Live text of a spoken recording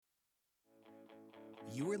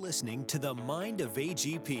You're listening to The Mind of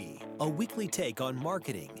AGP, a weekly take on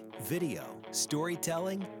marketing, video,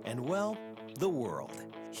 storytelling, and, well, the world.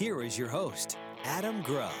 Here is your host, Adam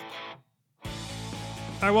Grubb. All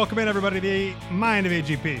right, welcome in, everybody, to The Mind of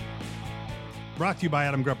AGP. Brought to you by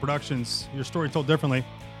Adam Grubb Productions, your story told differently.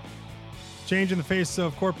 Changing the face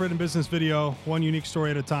of corporate and business video, one unique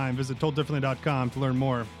story at a time. Visit tolddifferently.com to learn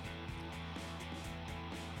more.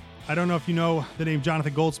 I don't know if you know the name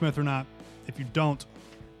Jonathan Goldsmith or not. If you don't,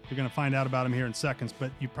 you're going to find out about him here in seconds,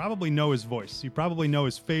 but you probably know his voice. You probably know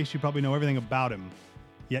his face. You probably know everything about him,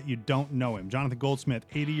 yet you don't know him. Jonathan Goldsmith,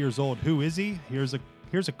 80 years old. Who is he? Here's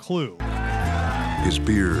a clue. His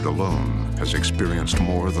beard alone has experienced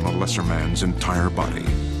more than a lesser man's entire body.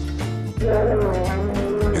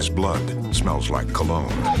 His blood smells like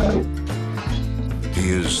cologne. He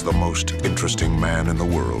is the most interesting man in the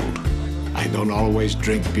world. I don't always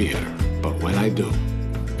drink beer, but when I do,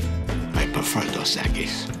 I prefer Dos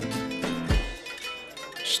Equis.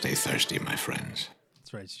 Stay thirsty, my friends.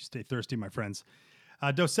 That's right. Stay thirsty, my friends.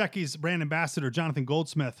 Dos Equis brand ambassador Jonathan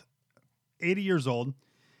Goldsmith, 80 years old.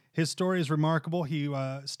 His story is remarkable. He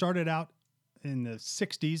started out in the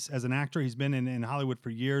 60s as an actor. He's been in Hollywood for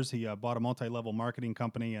years. He bought a multi-level marketing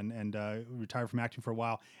company and retired from acting for a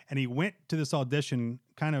while. And he went to this audition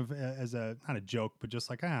kind of as not a joke, but just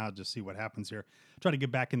like, I'll just see what happens here. Try to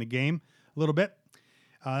get back in the game a little bit.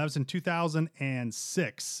 That was in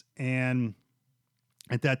 2006. And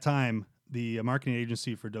at that time, the marketing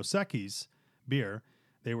agency for Dos Equis beer,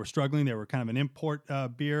 they were struggling. They were kind of an import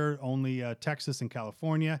beer, only Texas and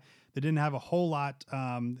California. They didn't have a whole lot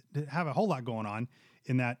going on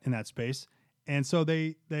in that space. And so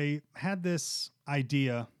they had this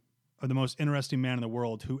idea of the most interesting man in the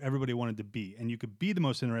world who everybody wanted to be. And you could be the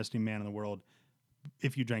most interesting man in the world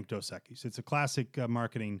if you drank Dos Equis. It's a classic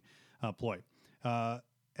marketing ploy.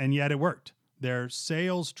 And yet it worked. Their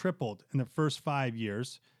sales tripled in the first 5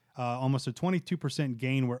 years, almost a 22%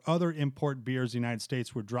 gain, where other import beers in the United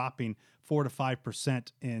States were dropping 4 to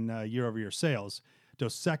 5% in year-over-year sales.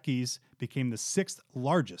 Dos Equis became the 6th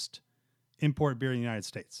largest import beer in the United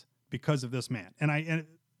States because of this man. And I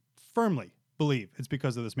firmly believe it's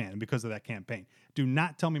because of this man and because of that campaign. Do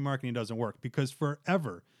not tell me marketing doesn't work, because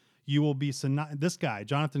forever you will be this guy,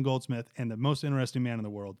 Jonathan Goldsmith, and the most interesting man in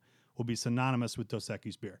the world will be synonymous with Dos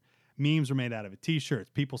Equis beer. Memes were made out of it, T-shirts.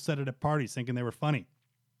 People said it at parties thinking they were funny.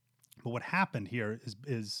 But what happened here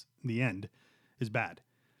is the end is bad.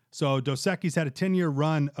 So Dos Equis had a 10-year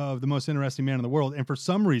run of the most interesting man in the world, and for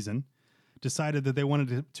some reason decided that they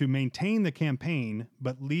wanted to maintain the campaign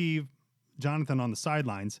but leave Jonathan on the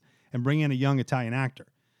sidelines and bring in a young Italian actor.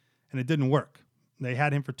 And it didn't work. They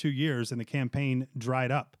had him for 2 years, and the campaign dried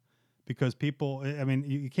up because people, I mean,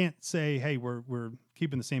 you can't say, hey, we're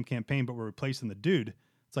keeping the same campaign, but we're replacing the dude.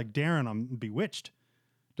 It's like Darren on Bewitched.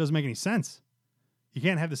 Doesn't make any sense. You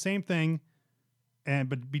can't have the same thing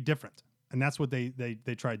but be different. And that's what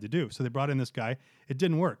they tried to do. So they brought in this guy. It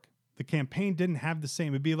didn't work. The campaign didn't have the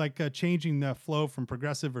same. It'd be like changing the flow from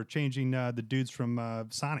Progressive or changing the dudes from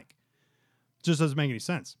Sonic. It just doesn't make any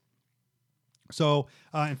sense. So,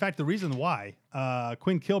 in fact, the reason why,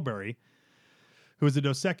 Quinn Kilberry, who was the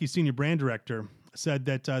Dos Equis senior brand director, said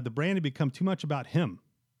that the brand had become too much about him.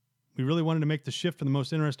 We really wanted to make the shift from the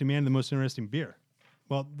most interesting man to the most interesting beer.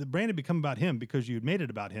 Well, the brand had become about him because you had made it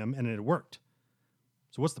about him and it had worked.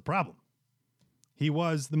 So what's the problem? He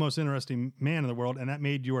was the most interesting man in the world, and that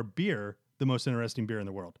made your beer the most interesting beer in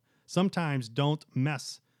the world. Sometimes don't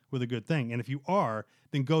mess with a good thing. And if you are,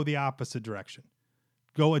 then go the opposite direction.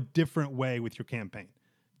 Go a different way with your campaign.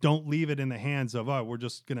 Don't leave it in the hands of, we're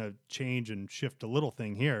just going to change and shift a little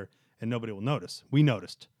thing here and nobody will notice. We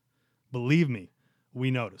noticed. Believe me, we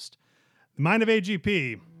noticed. The Mind of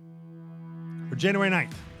AGP for January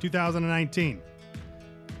 9th, 2019.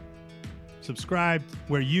 Subscribe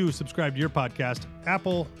where you subscribe to your podcast.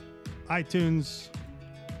 Apple, iTunes,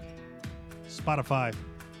 Spotify.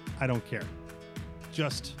 I don't care.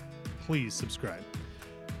 Just please subscribe.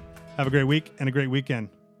 Have a great week and a great weekend.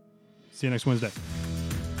 See you next Wednesday.